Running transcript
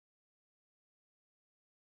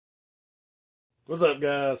What's up,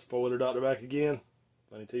 guys? Four-wheeler doctor back again.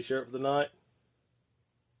 Funny t-shirt for the night.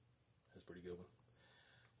 That's a pretty good one.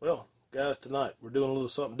 Well, guys, tonight we're doing a little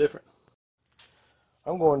something different.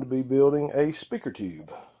 I'm going to be building a speaker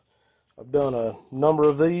tube. I've done a number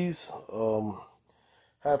of these.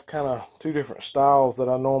 Have kind of two different styles that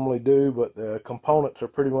I normally do, but the components are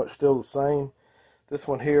pretty much still the same. This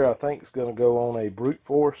one here I think is going to go on a brute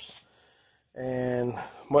force, and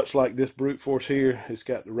much like this brute force here, it's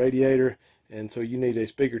got the radiator, and so you need a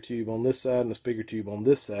speaker tube on this side and a speaker tube on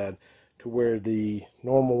this side, to where the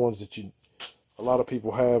normal ones that a lot of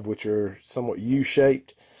people have, which are somewhat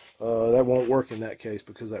U-shaped, that won't work in that case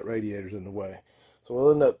because that radiator's in the way. So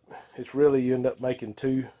we'll end up, you end up making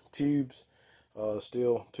two tubes,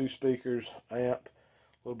 still two speakers, amp,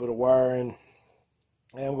 a little bit of wiring,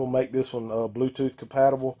 and I'm going to make this one Bluetooth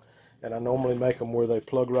compatible, and I normally make them where they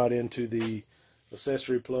plug right into the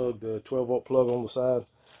accessory plug, the 12-volt plug on the side.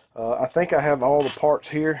 I think I have all the parts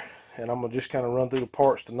here, and I'm going to just kind of run through the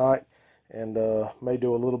parts tonight, and may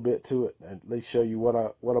do a little bit to it, at least show you what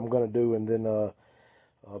I'm going to do, and then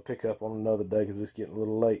I'll pick up on another day because it's getting a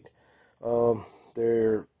little late. I'll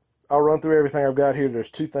run through everything I've got here. There's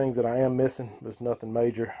two things that I am missing. There's nothing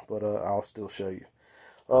major, but I'll still show you.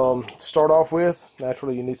 To start off with,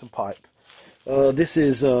 naturally you need some pipe. This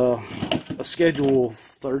is a schedule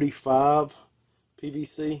 35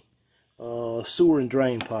 PVC sewer and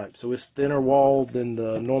drain pipe, so it's thinner walled than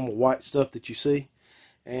the normal white stuff that you see,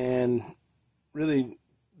 and really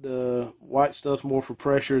the white stuff's more for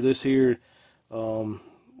pressure. This here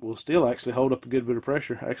will still actually hold up a good bit of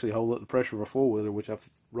pressure, actually hold up the pressure of a four-wheeler, which I've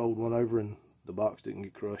rolled one over and the box didn't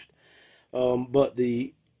get crushed. But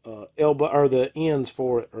the elbow, or the ends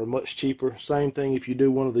for it, are much cheaper. Same thing if you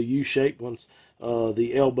do one of the U-shaped ones,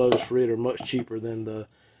 the elbows for it are much cheaper than the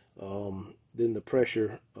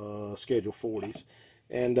pressure schedule 40s.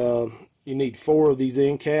 And you need 4 of these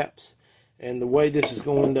end caps, and the way this is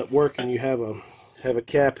going to end up working, you have a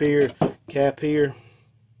cap here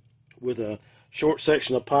with a short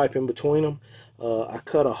section of pipe in between them. I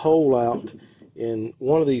cut a hole out in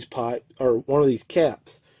one of these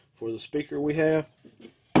caps for the speaker we have,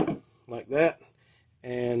 like that,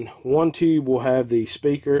 and one tube will have the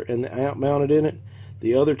speaker and the amp mounted in it.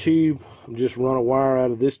 The other tube, I'm just run a wire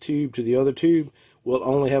out of this tube to the other tube, will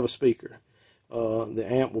only have a speaker. The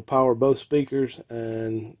amp will power both speakers,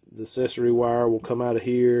 and the accessory wire will come out of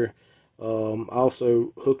here. I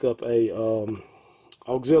also hook up a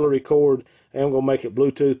auxiliary cord. I am going to make it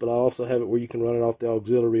Bluetooth, but I also have it where you can run it off the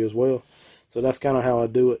auxiliary as well. So that's kind of how I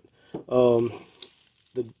do it.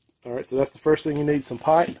 Alright, so that's the first thing you need, some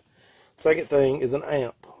pipe. Second thing is an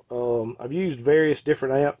amp. I've used various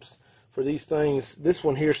different amps for these things. This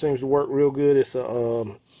one here seems to work real good. It's a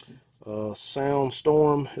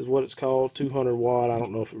Soundstorm is what it's called, 200 watt. I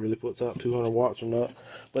don't know if it really puts out 200 watts or not,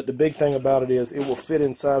 but the big thing about it is it will fit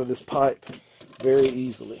inside of this pipe very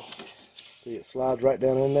easily. See, it slides right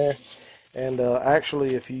down in there. And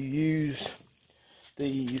actually, if you use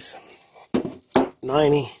these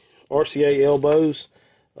 90 RCA elbows,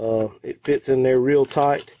 it fits in there real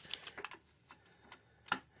tight,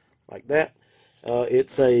 like that.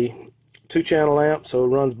 It's a 2-channel amp, so it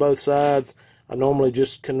runs both sides. I normally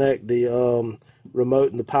just connect the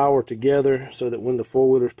remote and the power together, so that when the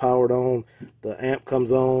four-wheeler's powered on, the amp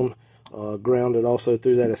comes on, grounded also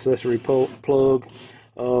through that accessory plug.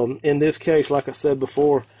 In this case, like I said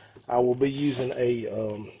before, I will be using a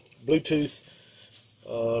Bluetooth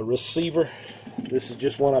receiver. This is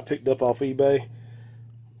just one I picked up off eBay.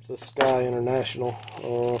 It's a Sky International.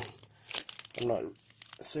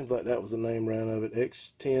 It seems like that was the name round of it.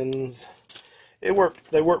 X10s. They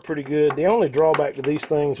work pretty good. The only drawback to these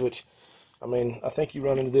things, which, I mean, I think you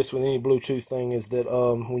run into this with any Bluetooth thing, is that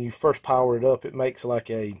when you first power it up, it makes like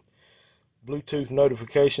a Bluetooth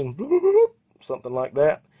notification, bloop, bloop, bloop, something like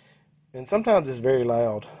that. And sometimes it's very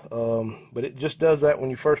loud, but it just does that when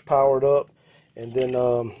you first power it up. And then,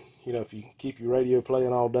 you know, if you keep your radio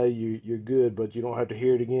playing all day, you're good, but you don't have to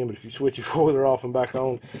hear it again. But if you switch your four-wheeler off and back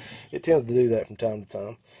on, it tends to do that from time to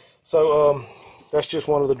time. So that's just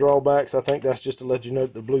one of the drawbacks. I think that's just to let you know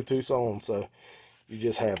that the Bluetooth's on, so you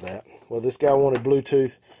just have that. Well, this guy wanted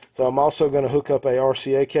Bluetooth, so I'm also going to hook up a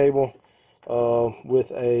RCA cable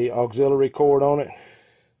with a auxiliary cord on it.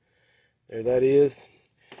 There that is.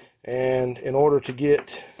 And in order to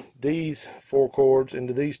get these 4 cords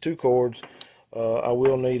into these 2 cords, I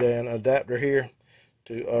will need an adapter here,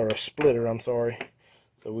 or a splitter, I'm sorry.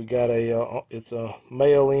 So we got it's a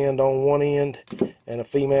male end on one end and a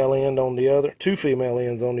female end on the other, 2 female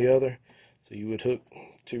ends on the other. So you would hook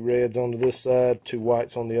 2 reds onto this side, 2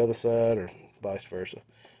 whites on the other side, or vice versa.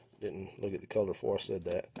 Didn't look at the color before I said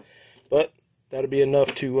that. But that'll be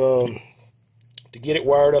enough to get it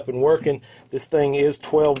wired up and working. This thing is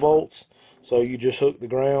 12 volts, so you just hook the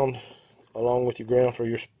ground along with your ground for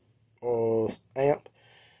your amp,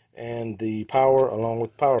 and the power along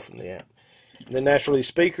with power from the amp. And then naturally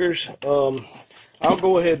speakers, I'll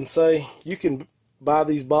go ahead and say you can buy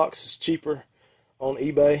these boxes cheaper on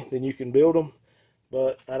eBay than you can build them,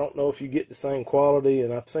 but I don't know if you get the same quality.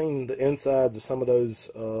 And I've seen the insides of some of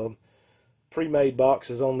those pre-made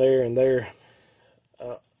boxes on there, and they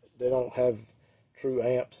don't have true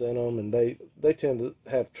amps in them, and they tend to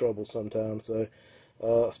have trouble sometimes. So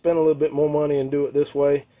spend a little bit more money and do it this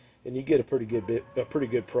way, and you get a pretty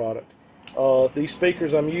good product. These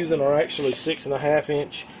speakers I'm using are actually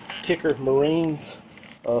 6.5-inch Kicker Marines,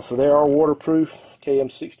 so they are waterproof,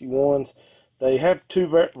 KM61s. They have two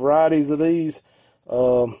varieties of these.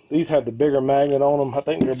 These have the bigger magnet on them. I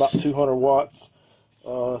think they're about 200 watts.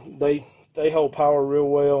 They hold power real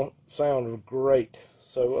well, sound great.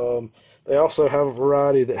 So they also have a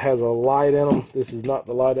variety that has a light in them. This is not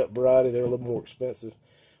the light up variety, they're a little more expensive.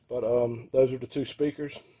 But those are the two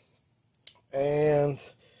speakers. And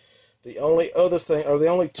the only other thing, or the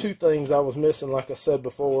only two things I was missing, like I said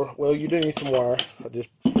before, well, you do need some wire.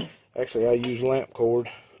 I use lamp cord,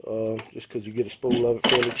 just because you get a spool of it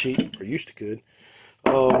fairly cheap, or used to could.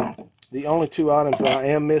 The only two items that I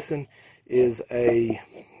am missing is a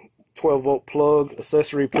 12-volt plug,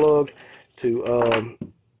 accessory plug to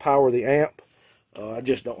power the amp. I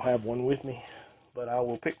just don't have one with me, but I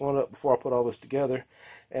will pick one up before I put all this together.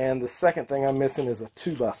 And the second thing I'm missing is a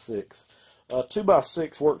 2x6.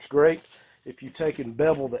 2x6 works great if you take and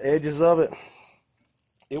bevel the edges of it.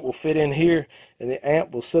 It will fit in here, and the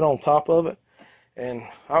amp will sit on top of it. And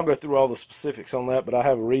I'll go through all the specifics on that, but I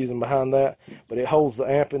have a reason behind that. But it holds the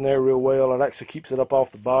amp in there real well. It actually keeps it up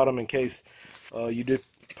off the bottom in case you do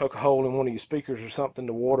poke a hole in one of your speakers or something.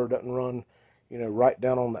 The water doesn't run, right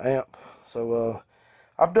down on the amp. So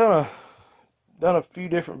I've done a few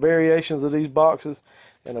different variations of these boxes,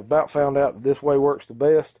 and about found out that this way works the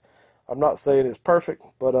best. I'm not saying it's perfect,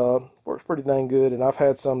 but works pretty dang good, and I've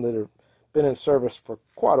had some that have been in service for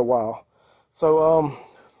quite a while. So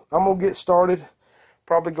I'm gonna get started.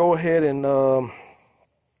 Probably gonna go ahead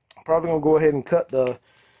and cut the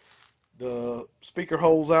speaker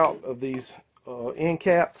holes out of these end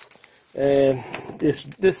caps, and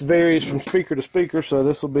this varies from speaker to speaker, so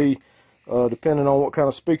this will be depending on what kind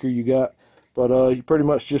of speaker you got. But you pretty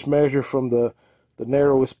much just measure from the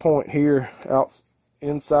narrowest point here out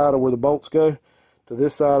inside of where the bolts go to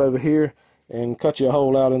this side over here, and cut you a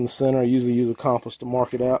hole out in the center. I usually use a compass to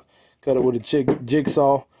mark it out. Cut it with a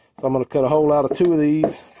jigsaw. So I'm going to cut a hole out of two of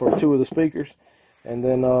these for two of the speakers, and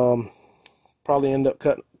then probably end up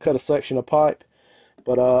cut a section of pipe.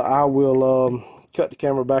 But I will cut the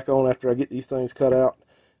camera back on after I get these things cut out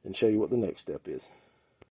and show you what the next step is.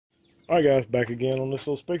 Alright guys, back again on this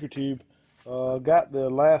little speaker tube. Got the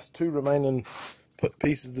last two remaining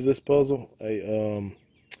pieces to this puzzle. A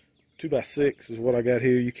 2x6 is what I got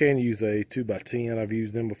here. You can use a 2x10. I've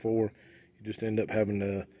used them before. You just end up having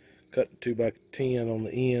to cut the 2x10 on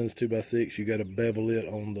the ends. 2x6, you got to bevel it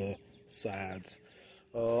on the sides.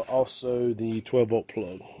 Also the 12-volt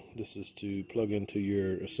plug. This is to plug into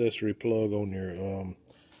your accessory plug on your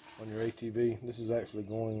ATV. This is actually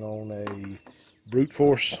going on a brute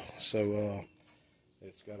force, so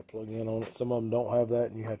it's got a plug in on it. Some of them don't have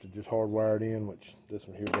that, and you have to just hardwire it in, which this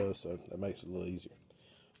one here does, so that makes it a little easier.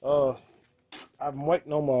 I'm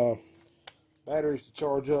waiting on my batteries to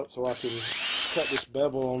charge up so I can cut this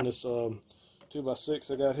bevel on this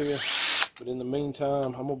 2x6 I got here. But in the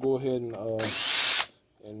meantime, I'm gonna go ahead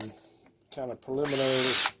and kind of preliminarily,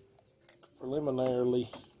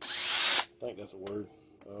 I think that's a word,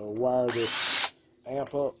 wire this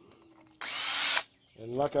amp up.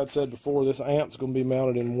 And like I'd said before, this amp's going to be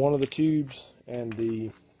mounted in one of the tubes, and the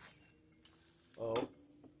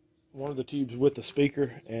one of the tubes with the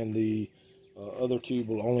speaker, and the other tube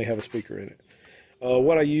will only have a speaker in it.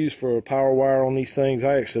 What I use for a power wire on these things,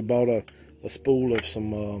 I actually bought a spool of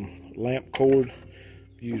some lamp cord.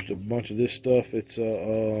 Used a bunch of this stuff. It's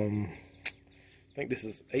I think this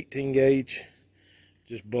is 18 gauge,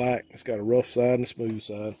 just black. It's got a rough side and a smooth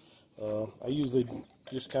side. I usually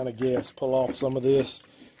just kind of pull off some of this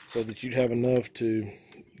so that you'd have enough to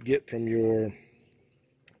get from your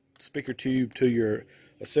speaker tube to your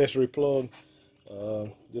accessory plug.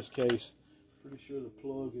 This case, pretty sure the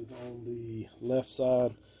plug is on the left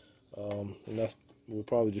side, and we'll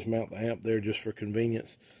probably just mount the amp there just for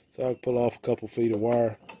convenience. So I'll pull off a couple feet of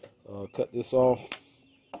wire, cut this off,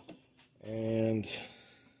 and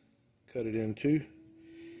cut it in two.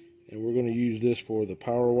 And we're going to use this for the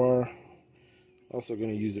power wire. Also going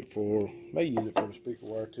to use it for, may use it for the speaker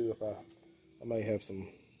wire too. If I may have some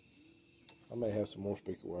more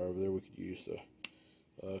speaker wire over there we could use. So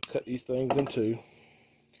cut these things in two,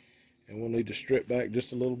 and we'll need to strip back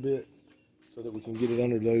just a little bit so that we can get it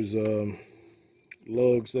under those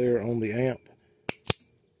lugs there on the amp.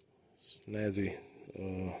 Snazzy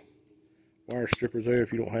wire strippers there.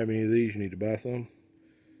 If you don't have any of these, you need to buy some.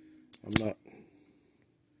 I'm not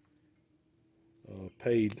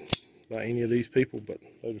paid by any of these people, but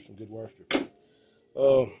those are some good wire strippers.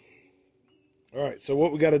 Alright, so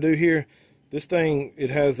what we got to do here, this thing, it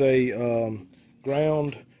has a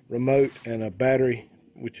ground, remote, and a battery,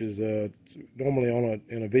 which is normally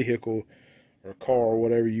in a vehicle or a car or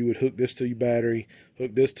whatever, you would hook this to your battery,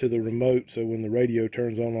 hook this to the remote, so when the radio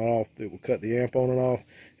turns on and off, it will cut the amp on and off,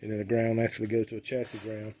 and then the ground actually goes to a chassis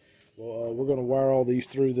ground. Well, we're going to wire all these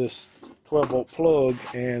through this 12-volt plug,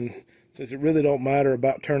 and since it really don't matter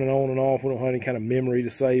about turning on and off, we don't have any kind of memory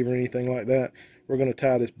to save or anything like that, we're going to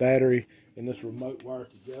tie this battery and this remote wire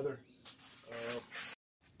together.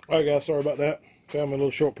 Alright guys, sorry about that. Found me a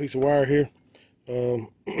little short piece of wire here.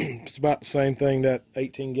 It's about the same thing, that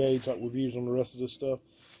 18 gauge like we've used on the rest of this stuff.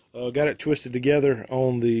 Got it twisted together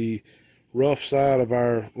on the rough side of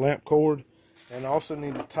our lamp cord, and I also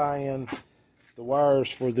need to tie in the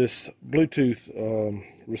wires for this Bluetooth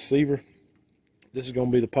receiver. This is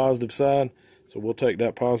going to be the positive side, so we'll take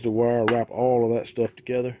that positive wire, wrap all of that stuff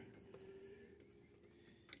together,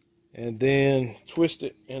 and then twist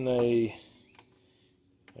it in a,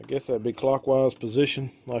 I guess that'd be clockwise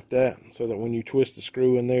position like that, so that when you twist the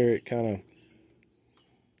screw in there, it kind of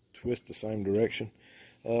twists the same direction.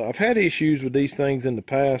 I've had issues with these things in the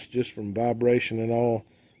past, just from vibration and all.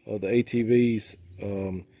 The ATVs,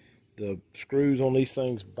 the screws on these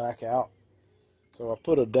things back out. So I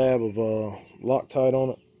put a dab of Loctite on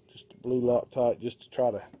it, just blue Loctite, just to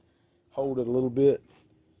try to hold it a little bit,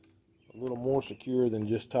 a little more secure than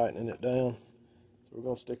just tightening it down. So we're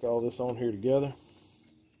going to stick all this on here together.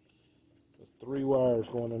 There's 3 wires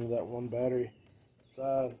going into that one battery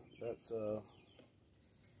side. That's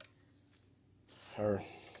our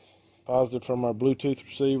positive from our Bluetooth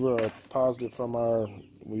receiver, our positive from our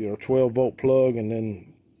 12-volt plug, and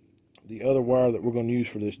then the other wire that we're going to use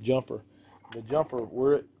for this jumper. The jumper,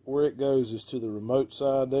 where it goes is to the remote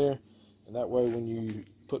side there, and that way when you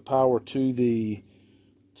put power to the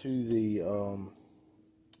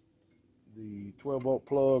 12-volt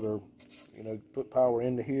plug, or put power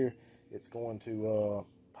into here, it's going to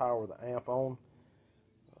power the amp on.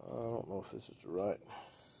 I don't know if this is right. I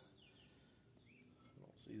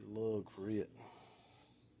don't see the lug for it.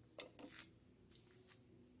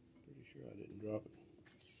 Pretty sure I didn't drop it.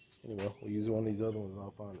 Anyway, we'll use one of these other ones and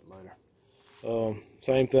I'll find it later.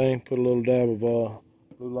 Same thing, put a little dab of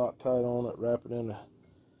blue Loctite on it, wrap it in a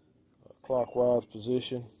clockwise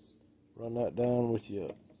position, run that down with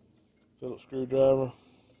your Phillips screwdriver,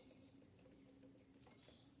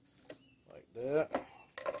 like that.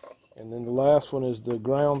 And then the last one is the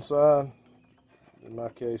ground side. In my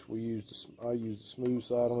case, I use the smooth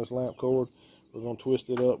side on this lamp cord. We're going to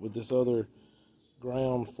twist it up with this other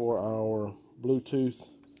ground for our Bluetooth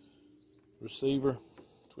receiver.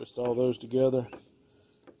 Twist all those together,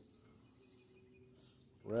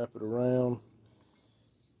 wrap it around.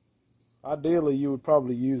 Ideally, you would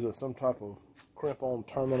probably use some type of crimp-on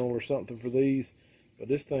terminal or something for these, but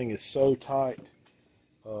this thing is so tight,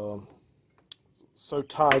 and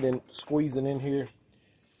squeezing in here.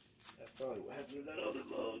 That's probably what happened to that other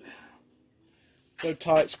lug. So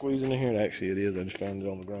tight squeezing in here, and actually it is, I just found it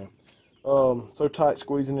on the ground. So tight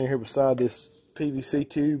squeezing in here beside this PVC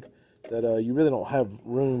tube that you really don't have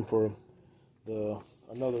room for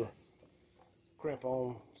another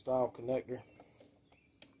crimp-on style connector,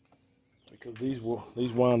 because these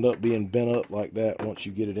wind up being bent up like that once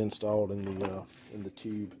you get it installed in the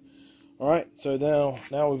tube. All right, so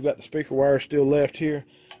now we've got the speaker wire still left here.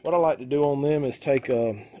 What I like to do on them is take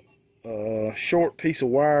a short piece of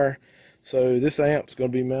wire. So this amp's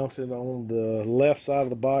going to be mounted on the left side of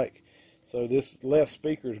the bike. So this left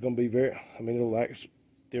speaker is going to be it'll actually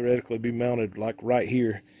theoretically be mounted like right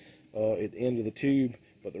here at the end of the tube,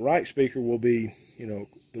 but the right speaker will be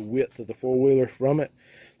the width of the four-wheeler from it.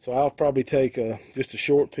 So I'll probably take just a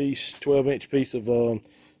short piece, 12-inch piece of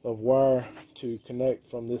wire to connect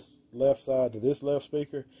from this left side to this left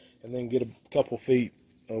speaker, and then get a couple feet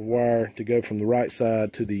of wire to go from the right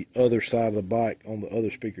side to the other side of the bike on the other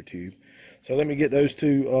speaker tube. So let me get those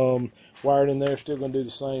two wired in there. Still going to do the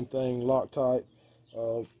same thing, Loctite,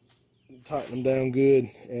 tighten them down good,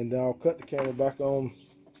 and then I'll cut the camera back on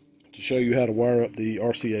to show you how to wire up the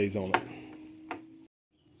RCAs on it.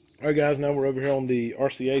 Alright guys, now we're over here on the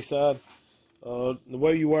RCA side. The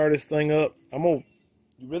way you wire this thing up, you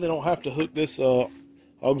really don't have to hook this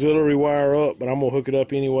auxiliary wire up, but I'm going to hook it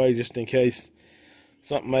up anyway just in case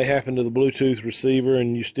something may happen to the Bluetooth receiver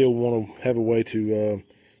and you still want to have a way to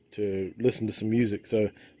listen to some music. So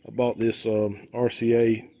I bought this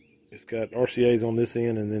RCA. It's got RCAs on this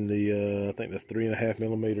end, and then the I think that's 3.5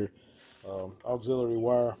 millimeter auxiliary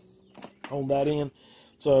wire on that end.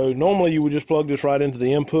 So normally you would just plug this right into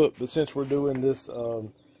the input, but since we're doing this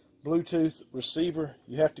Bluetooth receiver,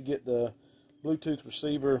 you have to get the Bluetooth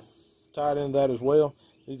receiver tied into that as well.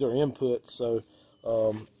 These are inputs, so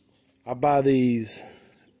I buy these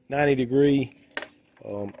 90-degree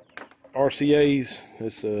RCAs.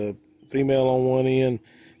 It's a female on one end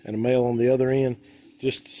and a male on the other end,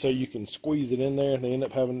 just so you can squeeze it in there. They end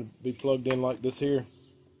up having to be plugged in like this here.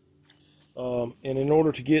 And in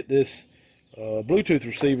order to get this Bluetooth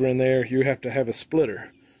receiver in there, you have to have a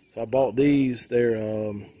splitter. So I bought these.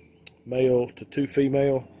 They're male to 2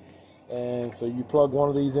 female, and so you plug one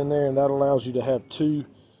of these in there, and that allows you to have two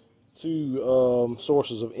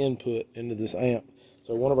sources of input into this amp.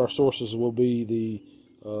 So one of our sources will be the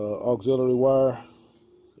auxiliary wire.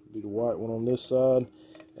 It'll be the white one on this side,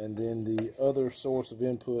 and then the other source of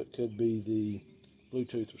input could be the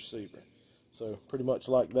Bluetooth receiver. So pretty much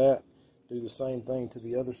like that. Do the same thing to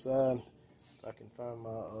the other side. I can find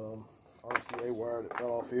my RCA wire that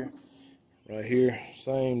fell off here. Right here,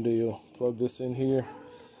 same deal. Plug this in here,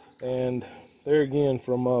 and there again,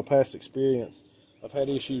 from past experience, I've had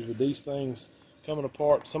issues with these things coming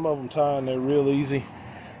apart. Some of them tie and they're real easy,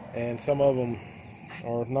 and some of them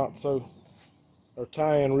are not so. Are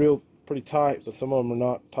tying real pretty tight, but some of them are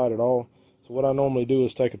not tight at all. So what I normally do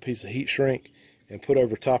is take a piece of heat shrink and put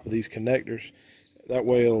over top of these connectors. That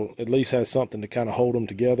way it'll at least have something to kind of hold them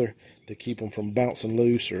together, to keep them from bouncing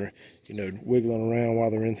loose or, you know, wiggling around while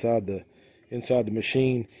they're inside the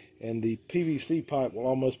machine. And the PVC pipe will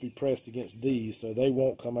almost be pressed against these, so they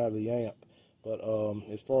won't come out of the amp. But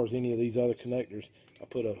as far as any of these other connectors, I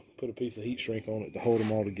put a piece of heat shrink on it to hold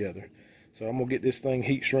them all together. So I'm gonna get this thing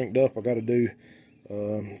heat shrinked up. I got to do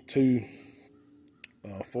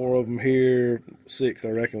 4 of them here, 6 I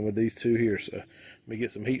reckon with these 2 here. So let me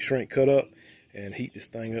get some heat shrink cut up and heat this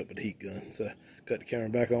thing up with a heat gun. So cut the camera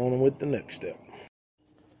back on with the next step.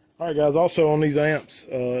 Alright guys, also on these amps,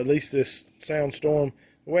 at least this Soundstorm,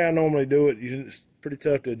 the way I normally do it, it's pretty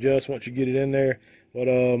tough to adjust once you get it in there, but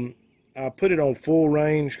I put it on full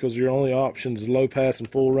range because your only options is low pass and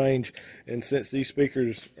full range, and since these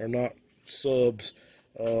speakers are not subs,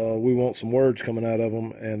 we want some words coming out of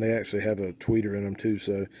them, and they actually have a tweeter in them too,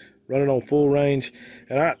 so run it on full range.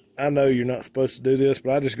 And I know you're not supposed to do this,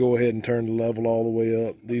 but I just go ahead and turn the level all the way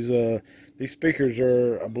up. These speakers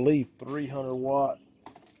are, I believe, 300 watt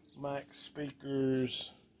max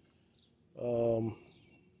speakers, and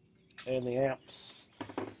the amps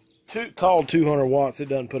called 200 watts. It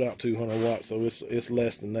doesn't put out 200 watts, so it's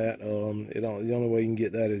less than that. The only way you can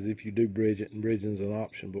get that is if you do bridge it, and bridging is an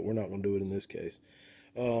option, but we're not going to do it in this case.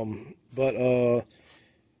 I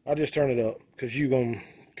just turn it up because you're going to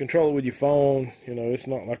control it with your phone. You know, it's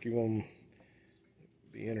not like you're going to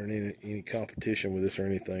be entering any competition with this or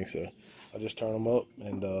anything, so I just turn them up,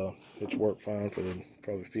 and it's worked fine for the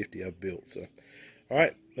probably 50 I've built. So all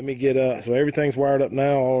right, let me get so everything's wired up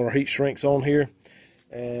now. All our heat shrinks on here,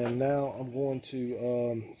 and now I'm going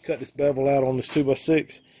to cut this bevel out on this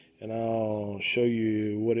 2x6, and I'll show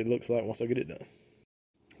you what it looks like once I get it done.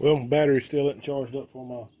 Well, my battery still isn't charged up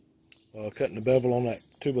for my cutting the bevel on that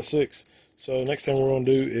 2x6. So next thing we're going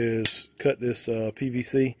to do is cut this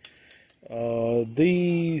PVC.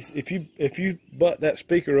 If you butt that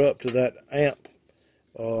speaker up to that amp,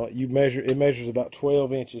 it measures about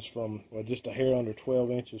 12 inches from, well, just a hair under 12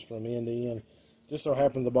 inches from end to end. Just so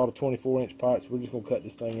happens I bought a 24-inch pipe, so we're just going to cut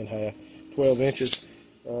this thing in half, 12 inches.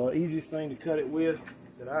 Easiest thing to cut it with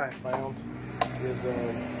that I have found is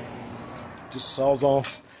just Sawzall.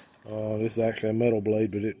 This is actually a metal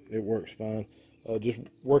blade, but it works fine. Just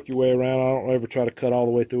work your way around. I don't ever try to cut all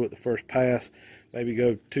the way through it the first pass. Maybe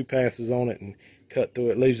go 2 passes on it and cut through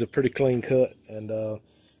it. Leaves a pretty clean cut, and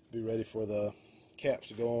be ready for the caps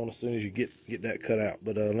to go on as soon as you get that cut out.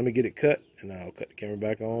 But let me get it cut, and I'll cut the camera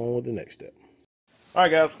back on with the next step.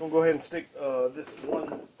 Alright guys, we're going to go ahead and stick this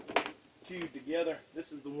one tube together.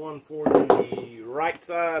 This is the one for the right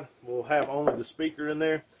side. We'll have only the speaker in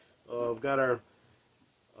there. We've got our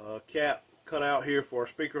cap cut out here for our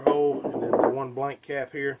speaker hole, and then the one blank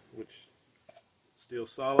cap here, which is still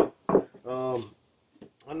solid.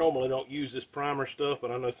 I normally don't use this primer stuff,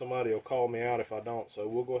 but I know somebody will call me out if I don't, so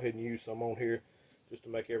we'll go ahead and use some on here just to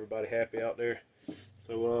make everybody happy out there.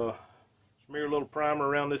 So smear a little primer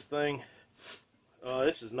around this thing.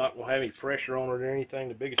 This is not going to have any pressure on it or anything.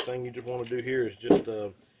 The biggest thing you just want to do here is just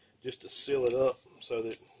to seal it up so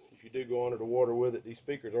that if you do go under the water with it, these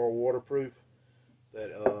speakers are waterproof,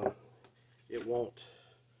 that it won't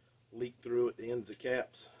leak through at the end of the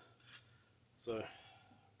caps. So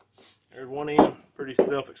there's one end, pretty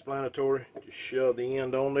self-explanatory. Just shove the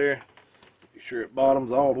end on there. Be sure it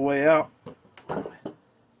bottoms all the way out.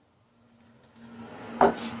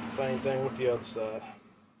 Same thing with the other side.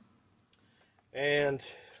 And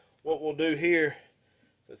what we'll do here,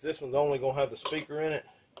 since this one's only going to have the speaker in it,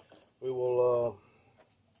 we will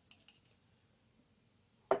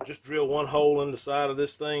just drill one hole in the side of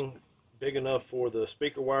this thing, big enough for the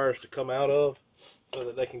speaker wires to come out of, so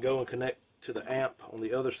that they can go and connect to the amp on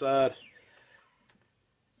the other side,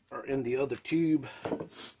 or in the other tube.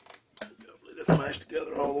 Hopefully this mashed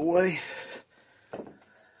together all the way.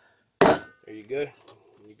 There you go.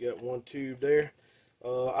 You got one tube there.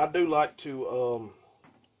 I do like to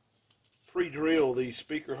pre-drill these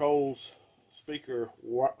speaker holes, screw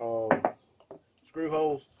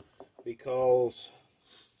holes, because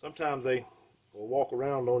sometimes they will walk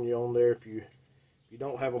around on you on there if you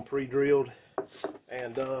don't have them pre-drilled,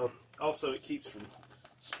 and also it keeps from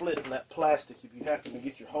splitting that plastic if you happen to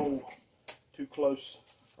get your hole too close,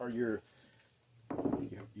 or your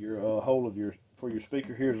hole of for your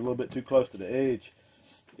speaker here is a little bit too close to the edge.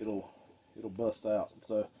 It'll bust out.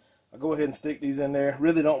 So I go ahead and stick these in there.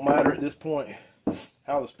 Really don't matter at this point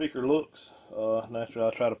how the speaker looks. Naturally, I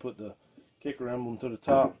try to put the kicker emblem to the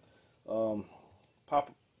top.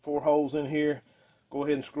 Pop 4 holes in here. Go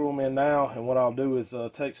ahead and screw them in now. And what I'll do is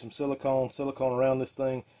take some silicone around this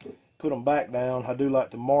thing, put them back down. I do like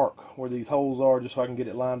to mark where these holes are just so I can get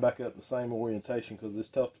it lined back up in the same orientation, because it's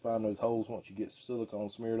tough to find those holes once you get silicone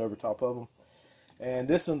smeared over top of them. And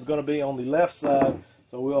this one's going to be on the left side,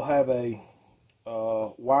 so we'll have a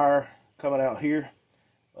wire coming out here,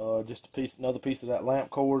 just another piece of that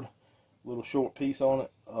lamp cord, little short piece on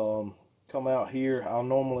it, come out here. I'll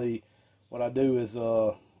normally, what I do is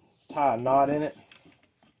tie a knot in it.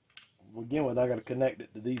 To begin with, I got to connect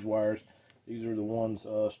it to these wires. These are the ones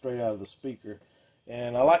straight out of the speaker,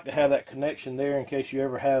 and I like to have that connection there in case you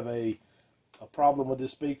ever have a problem with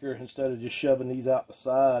this speaker. Instead of just shoving these out the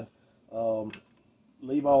side,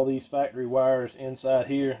 leave all these factory wires inside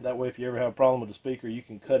here. That way, if you ever have a problem with the speaker, you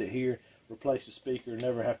can cut it here, replace the speaker, and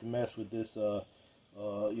never have to mess with this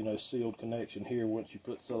you know, sealed connection here once you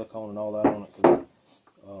put silicone and all that on it,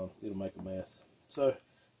 because it'll make a mess. So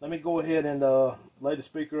let me go ahead and lay the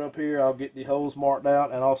speaker up here. I'll get the holes marked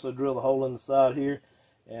out and also drill the hole in the side here,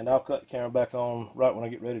 and I'll cut the camera back on right when I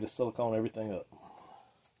get ready to silicone everything up.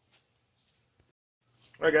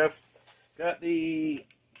 Alright guys, got the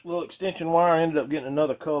little extension wire. I ended up getting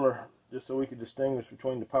another color just so we could distinguish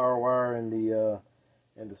between the power wire and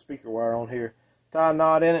the speaker wire on here. Tie a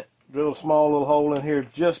knot in it, drill a small little hole in here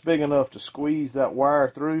just big enough to squeeze that wire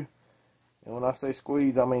through. And when I say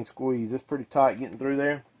squeeze, I mean squeeze. It's pretty tight getting through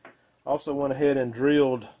there. Also went ahead and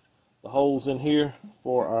drilled the holes in here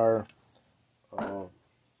for our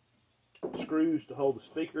screws to hold the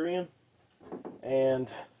speaker in. And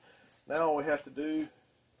now all we have to do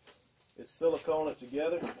is silicone it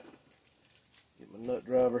together. Get my nut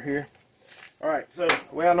driver here. Alright, so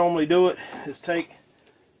the way I normally do it is take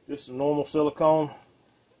just some normal silicone,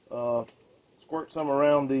 squirt some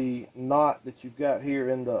around the knot that you've got here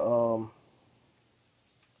in the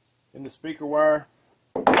speaker wire,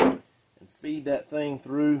 and feed that thing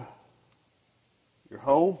through your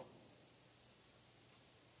hole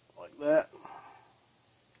like that.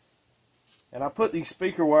 And I put these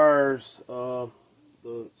speaker wires, the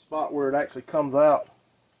spot where it actually comes out,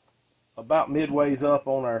 about midways up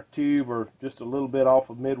on our tube, or just a little bit off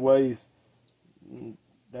of midways,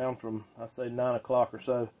 down from, I say, 9 o'clock or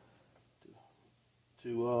so,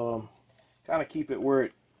 to kind of keep it where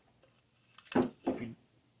it, if you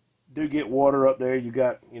do get water up there, you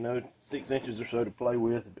got, you know, 6 inches or so to play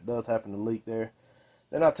with if it does happen to leak there.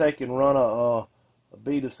 Then I take and run a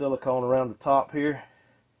bead of silicone around the top here.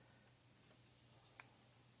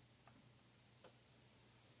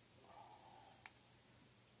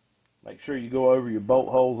 Make sure you go over your bolt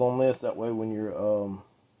holes on this. That way when you're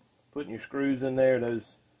putting your screws in there,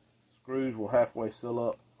 those screws will halfway seal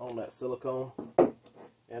up on that silicone.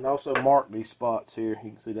 And also mark these spots here.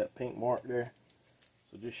 You can see that pink mark there.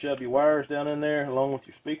 So just shove your wires down in there along with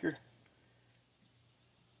your speaker.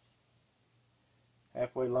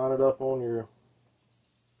 Halfway line it up on your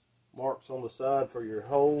marks on the side for your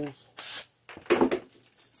holes.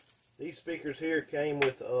 These speakers here came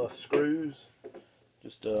with screws.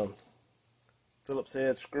 Just Phillips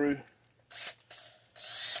head screw.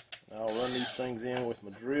 I'll run these things in with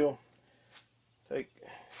my drill. Take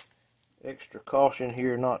extra caution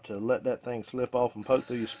here not to let that thing slip off and poke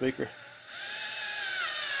through your speaker.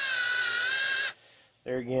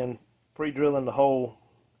 There again, pre-drilling the hole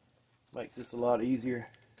makes this a lot easier.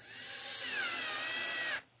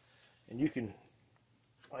 And you can,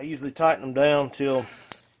 I usually tighten them down till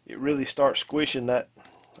it really starts squishing that,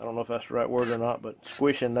 I don't know if that's the right word or not, but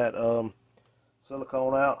squishing that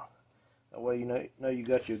silicone out. That way you know you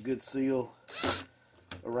got your good seal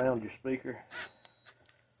around your speaker.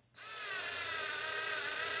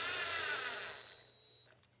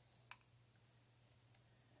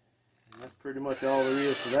 And that's pretty much all there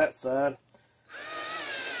is to that side.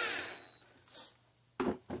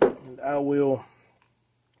 And I will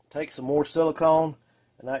take some more silicone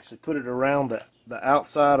and actually put it around the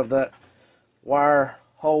outside of that wire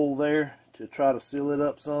hole there to try to seal it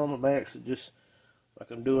up some. I may actually just,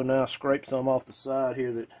 like I'm doing now, scrape some off the side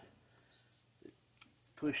here that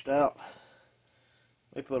pushed out.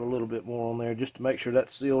 They put a little bit more on there just to make sure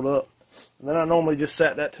that's sealed up. And then I normally just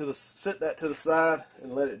set that to the side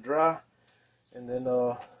and let it dry, and then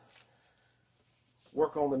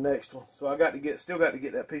work on the next one. So I still got to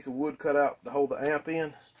get that piece of wood cut out to hold the amp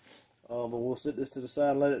in. But we'll set this to the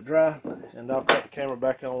side and let it dry, and I'll cut the camera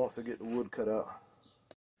back on once I get the wood cut out.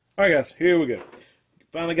 Alright guys, here we go.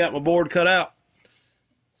 Finally got my board cut out.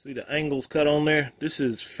 See the angles cut on there? This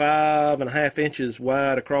is 5.5 inches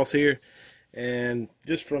wide across here, and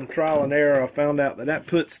just from trial and error I found out that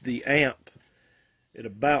puts the amp at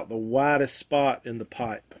about the widest spot in the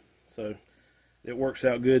pipe. So it works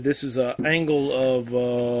out good. This is an angle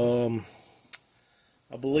of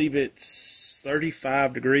I believe it's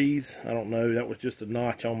 35 degrees. I don't know. That was just a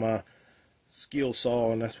notch on my skill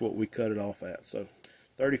saw, and that's what we cut it off at. So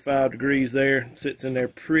 35 degrees there. Sits in there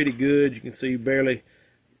pretty good. You can see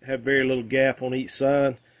have very little gap on each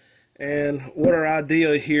side. And what our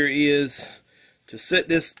idea here is to set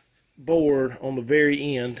this board on the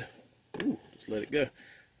very end. Ooh, just let it go.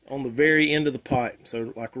 On the very end of the pipe.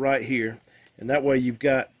 So like right here. And that way you've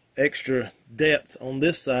got extra depth on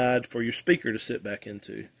this side for your speaker to sit back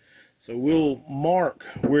into. So we'll mark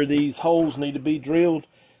where these holes need to be drilled,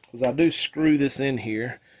 because I do screw this in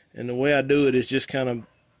here, and the way I do it is just kind of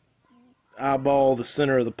eyeball the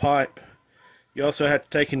center of the pipe. You also have to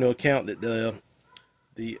take into account that the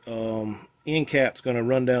end cap's going to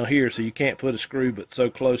run down here, so you can't put a screw but so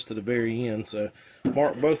close to the very end. So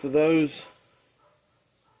mark both of those,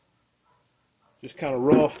 just kind of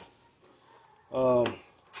rough.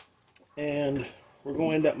 And we're going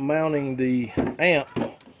to end up mounting the amp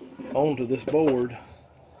onto this board,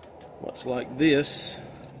 much like this.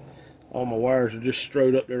 All my wires are just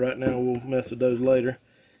strode up there right now. We'll mess with those later.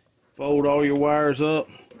 Fold all your wires up.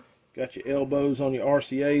 Got your elbows on your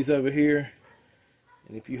RCAs over here.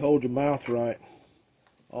 And if you hold your mouth right,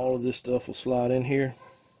 all of this stuff will slide in here.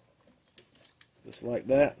 Just like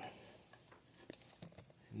that.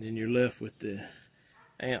 And then you're left with the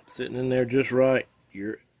amp sitting in there just right.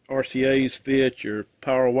 Your RCAs fit, your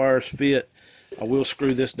power wires fit. I will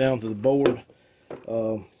screw this down to the board.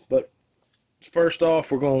 But first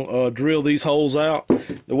off, we're going to drill these holes out.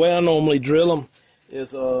 The way I normally drill them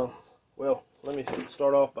is, well, let me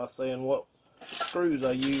start off by saying what screws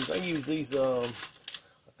I use. I use these, I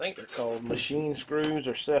think they're called machine screws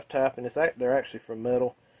or self-tapping. They're actually from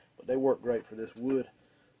metal, but they work great for this wood.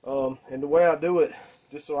 And the way I do it,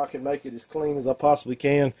 just so I can make it as clean as I possibly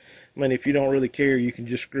can. I mean, if you don't really care, you can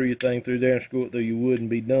just screw your thing through there and screw it through your wood and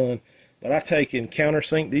be done. But I take and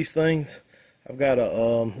countersink these things. I've got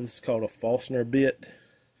a, this is called a Fastener bit.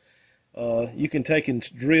 You can take and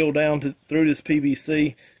drill down through this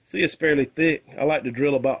PVC. See, it's fairly thick. I like to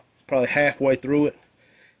drill about probably halfway through it.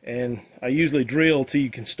 And I usually drill till you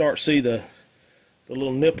can start see the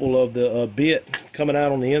little nipple of the bit coming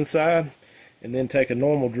out on the inside. And then take a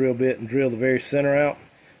normal drill bit and drill the very center out.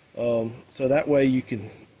 So that way you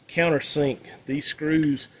can countersink these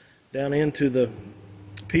screws down into the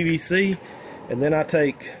PVC, and then I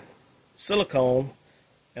take silicone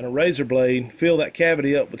and a razor blade, fill that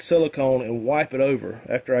cavity up with silicone and wipe it over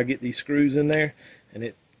after I get these screws in there, and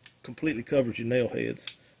it completely covers your nail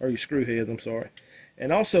heads, or your screw heads, I'm sorry.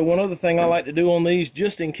 And also one other thing I like to do on these,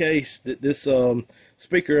 just in case that this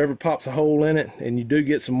speaker ever pops a hole in it and you do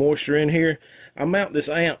get some moisture in here, I mount this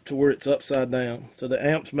amp to where it's upside down. So the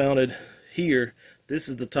amp's mounted here. This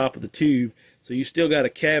is the top of the tube. So you still got a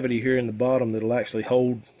cavity here in the bottom that'll actually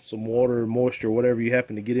hold some water or moisture or whatever you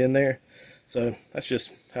happen to get in there. So that's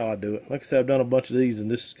just how I do it. Like I said, I've done a bunch of these, and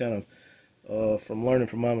this is kind of from learning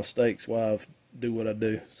from my mistakes why I do what I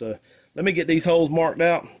do. So let me get these holes marked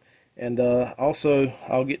out. And also,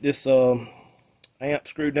 I'll get this amp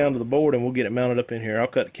screwed down to the board, and we'll get it mounted up in here. I'll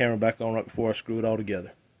cut the camera back on right before I screw it all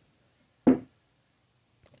together.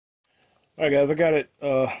 Alright guys, I got it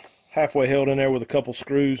halfway held in there with a couple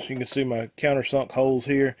screws. You can see my countersunk holes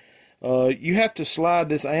here. You have to slide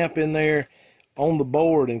this amp in there on the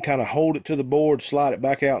board and kind of hold it to the board, slide it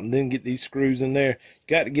back out, and then get these screws in there.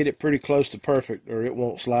 Got to get it pretty close to perfect, or it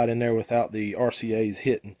won't slide in there without the RCAs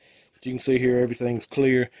hitting. But you can see here everything's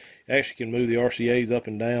clear. You actually can move the RCAs up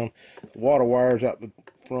and down. The water wires out the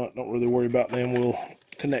front, don't really worry about them. We'll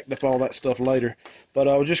connect up all that stuff later. But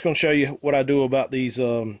I was just going to show you what I do about these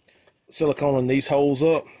siliconing these holes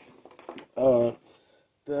up.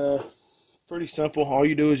 Pretty simple. All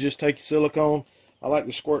you do is just take your silicone. I like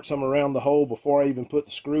to squirt some around the hole before I even put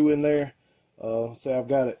the screw in there. Say I've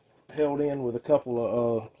got it held in with a couple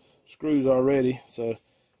of screws already. So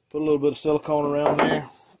put a little bit of silicone around there.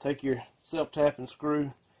 Take your self-tapping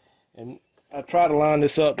screw, and I try to line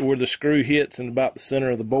this up to where the screw hits in about the center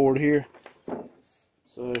of the board here.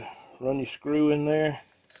 So run your screw in there.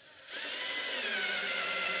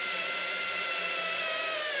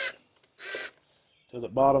 Till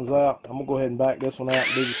it bottoms out. I'm going to go ahead and back this one out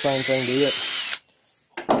and do the same thing to it.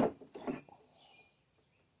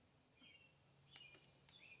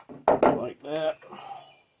 Like that.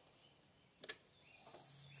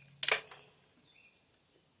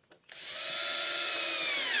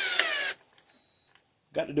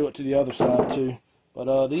 Got to do it to the other side too.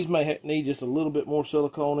 But these may need just a little bit more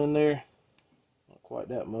silicone in there. Not quite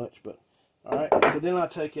that much, but alright. So then I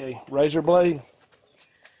take a razor blade. You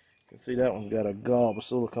can see that one's got a gob of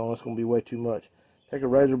silicone. That's going to be way too much. Take a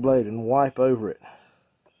razor blade and wipe over it.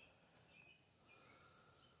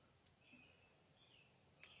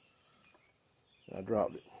 I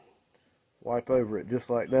dropped it. Wipe over it just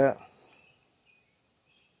like that.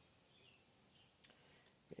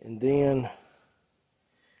 And then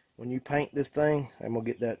when you paint this thing, I'm going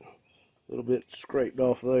to get that little bit scraped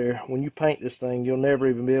off there. When you paint this thing, you'll never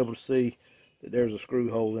even be able to see that there's a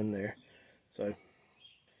screw hole in there. So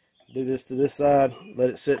do this to this side, let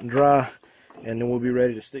it sit and dry, and then we'll be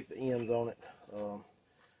ready to stick the ends on it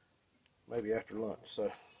maybe after lunch.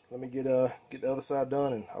 So let me get the other side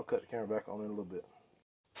done, and I'll cut the camera back on in a little bit.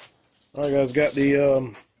 Alright guys, got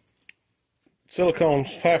the silicone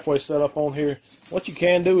halfway set up on here. What you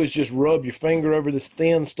can do is just rub your finger over this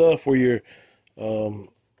thin stuff where your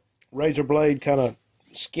razor blade kind of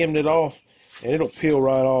skimmed it off, and it'll peel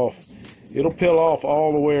right off. It'll peel off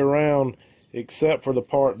all the way around except for the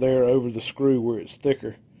part there over the screw where it's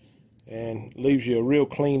thicker, and leaves you a real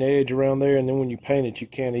clean edge around there. And then when you paint it, you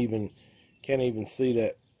can't even see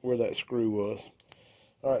that where that screw was.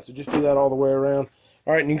 Alright, so just do that all the way around.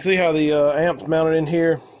 Alright, and you can see how the amp's mounted in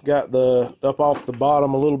here. Got the up off the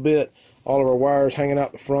bottom a little bit. All of our wires hanging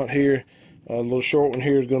out the front here. A little short one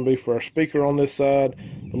here is going to be for our speaker on this side.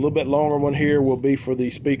 A little bit longer one here will be for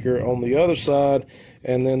the speaker on the other side.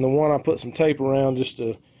 And then the one I put some tape around just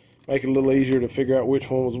to make it a little easier to figure out which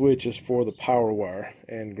one was which is for the power wire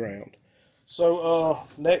and ground. So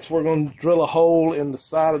next we're going to drill a hole in the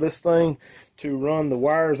side of this thing to run the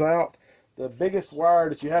wires out. The biggest wire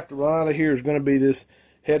that you have to run out of here is going to be this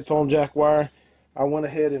headphone jack wire. I went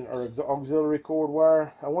ahead and, or auxiliary cord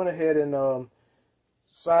wire. I went ahead and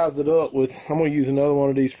sized it up with, I'm going to use another one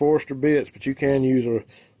of these Forster bits, but you can use a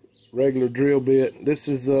regular drill bit. This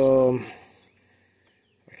is, I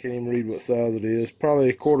can't even read what size it is. Probably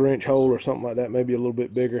a 1/4 inch hole or something like that, maybe a little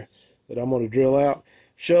bit bigger, that I'm going to drill out.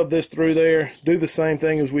 Shove this through there. Do the same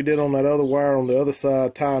thing as we did on that other wire on the other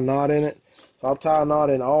side. Tie a knot in it. So I'll tie a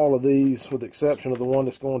knot in all of these with the exception of the one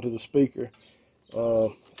that's going to the speaker.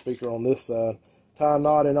 Speaker on this side. Tie a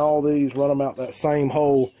knot in all these, run them out that same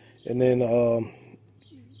hole, and then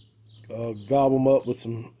gobble them up with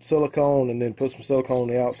some silicone, and then put some silicone on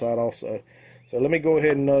the outside also. So let me go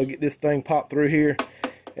ahead and get this thing popped through here.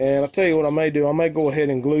 And I'll tell you what I may do. I may go ahead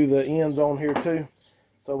and glue the ends on here too.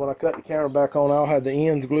 So when I cut the camera back on, I'll have the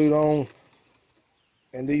ends glued on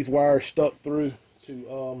and these wires stuck through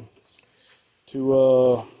to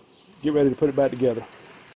get ready to put it back together.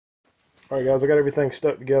 Alright guys, I got everything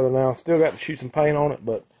stuck together now. Still got to shoot some paint on it,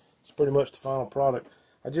 but it's pretty much the final product.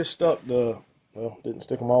 I just stuck the, well, didn't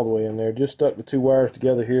stick them all the way in there. Just stuck the two wires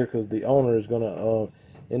together here because the owner is going to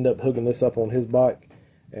end up hooking this up on his bike,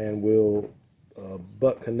 and we'll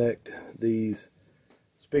butt connect these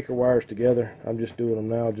speaker wires together. I'm just doing them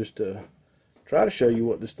now just to try to show you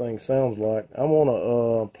what this thing sounds like. I want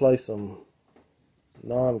to play some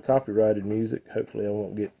non-copyrighted music. Hopefully I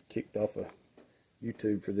won't get kicked off of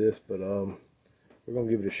YouTube for this, but we're going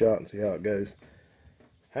to give it a shot and see how it goes.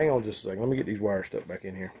 Hang on just a second. Let me get these wires stuck back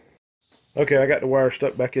in here. Okay, I got the wire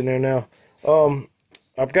stuck back in there now.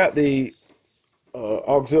 I've got the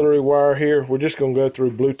auxiliary wire here. We're just going to go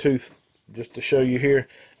through Bluetooth just to show you here.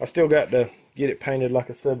 I still got to get it painted like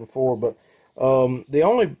I said before, but the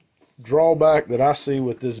only drawback that I see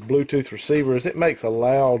with this Bluetooth receiver is it makes a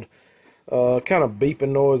loud kind of beeping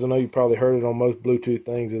noise. I know you probably heard it on most Bluetooth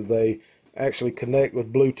things. As they actually connect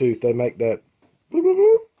with Bluetooth, they make that bloop, bloop,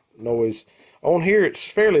 bloop noise. On here it's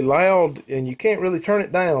fairly loud and you can't really turn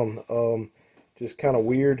it down. Just kind of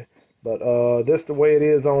weird, but that's the way it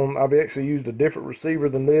is on. I've actually used a different receiver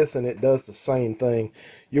than this and it does the same thing.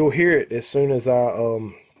 You'll hear it as soon as I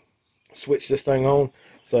switch this thing on.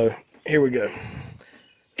 So here we go.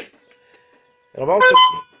 And I've also,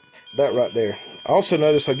 that right there, I also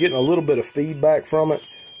noticed I'm getting a little bit of feedback from it,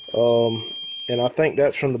 and I think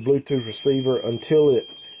that's from the Bluetooth receiver until it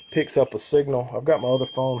picks up a signal. I've got my other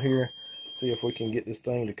phone here, see if we can get this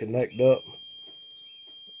thing to connect up.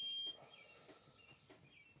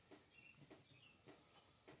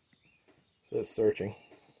 So it's searching.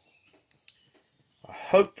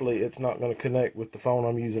 Hopefully it's not going to connect with the phone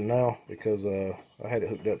I'm using now, because I had it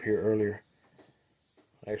hooked up here earlier.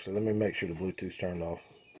 Actually, let me make sure the Bluetooth's turned off.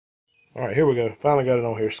 Alright, here we go. Finally got it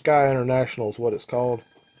on here. Sky International is what it's called.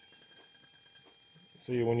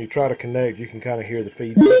 See, when you try to connect, you can kind of hear the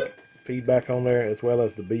feedback on there, as well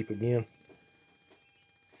as the beep again.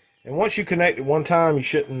 And once you connect it one time, you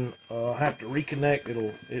shouldn't have to reconnect.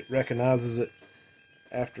 It recognizes it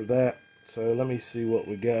after that. So let me see what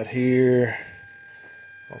we got here.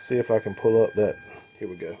 I'll see if I can pull up that. Here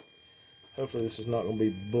we go. Hopefully this is not going to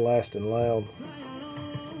be blasting loud.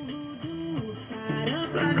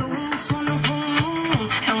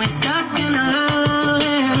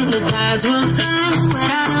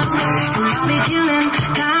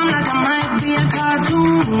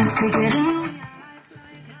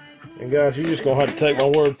 And guys, you're just going to have to take my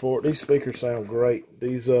word for it. These speakers sound great.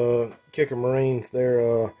 These Kicker Marines,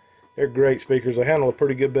 they're great speakers. They handle a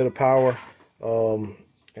pretty good bit of power.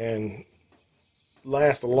 And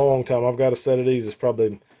last a long time. I've got a set of these. It's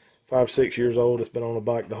probably 5-6 years old. It's been on the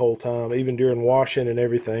bike the whole time, even during washing and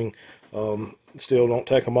everything. Still don't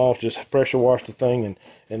take them off. Just pressure wash the thing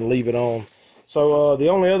and leave it on. So the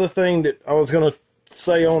only other thing that I was going to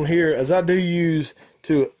say on here is I do use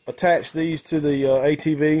to attach these to the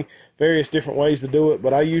ATV, various different ways to do it,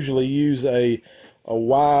 but I usually use a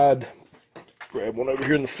wide, grab one over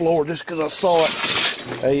here in the floor just because I saw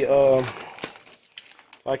it,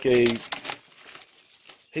 like a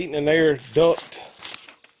heating and air duct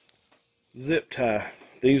zip tie.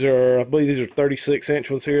 These are, I believe these are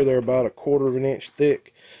 36-inch ones here. They're about 1/4 of an inch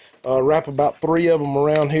thick. Wrap about 3 of them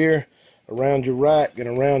around here, around your rack and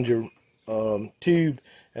around your tube,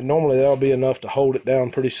 and normally that'll be enough to hold it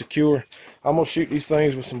down pretty secure. I'm going to shoot these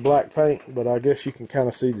things with some black paint, but I guess you can kind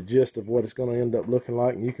of see the gist of what it's going to end up looking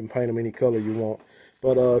like, and you can paint them any color you want.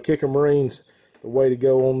 But Kicker Marines, the way to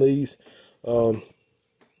go on these.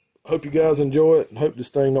 Hope you guys enjoy it. Hope this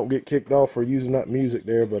thing don't get kicked off for using that music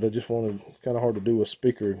there, but I just wanted, it's kind of hard to do a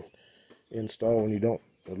speaker install when you don't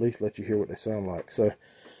at least let you hear what they sound like. So,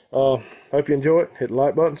 hope you enjoy it. Hit the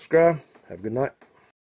like button, subscribe. Have a good night.